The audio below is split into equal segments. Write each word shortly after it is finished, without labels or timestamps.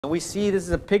And we see this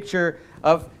is a picture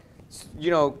of,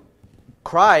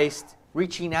 Christ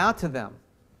reaching out to them.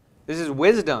 This is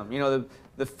wisdom.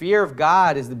 The fear of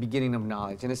God is the beginning of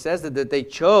knowledge. And it says that they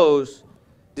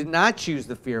did not choose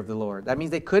the fear of the Lord. That means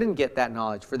they couldn't get that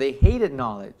knowledge, for they hated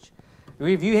knowledge.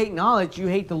 If you hate knowledge, you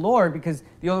hate the Lord, because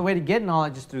the only way to get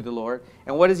knowledge is through the Lord.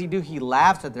 And what does he do? He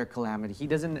laughs at their calamity. He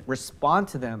doesn't respond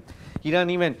to them. He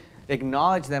doesn't even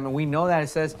acknowledge them. And we know that it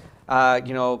says,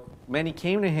 many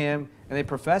came to him and they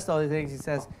professed all these things. He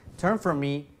says, turn from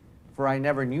me, for I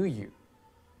never knew you.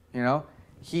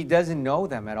 He doesn't know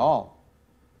them at all.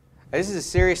 This is a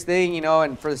serious thing,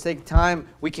 and for the sake of time,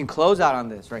 we can close out on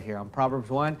this right here on Proverbs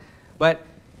 1. But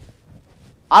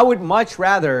I would much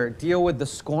rather deal with the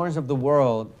scorns of the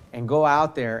world and go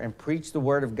out there and preach the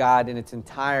Word of God in its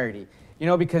entirety.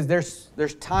 Because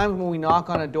there's times when we knock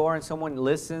on a door and someone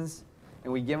listens,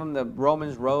 and we give them the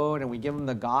Romans road, and we give them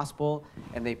the gospel,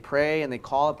 and they pray, and they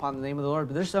call upon the name of the Lord.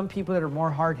 But there's some people that are more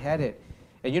hard-headed.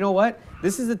 And you know what?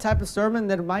 This is the type of sermon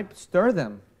that might stir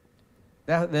them.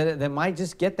 That might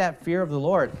just get that fear of the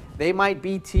Lord. They might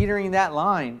be teetering that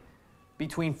line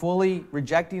between fully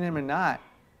rejecting Him and not.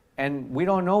 And we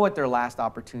don't know what their last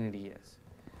opportunity is.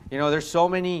 There's so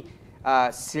many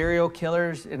serial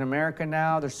killers in America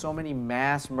now. There's so many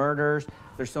mass murders.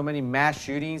 There's so many mass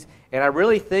shootings. And I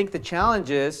really think the challenge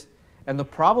is, and the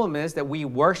problem is, that we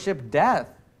worship death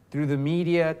through the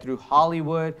media, through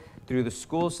Hollywood, through the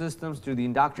school systems, through the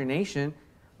indoctrination.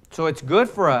 So it's good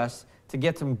for us to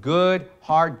get some good,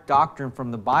 hard doctrine from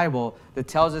the Bible that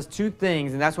tells us two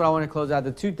things, and that's what I want to close out.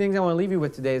 The two things I want to leave you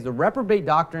with today is the reprobate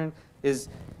doctrine is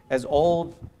as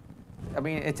old,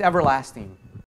 it's everlasting.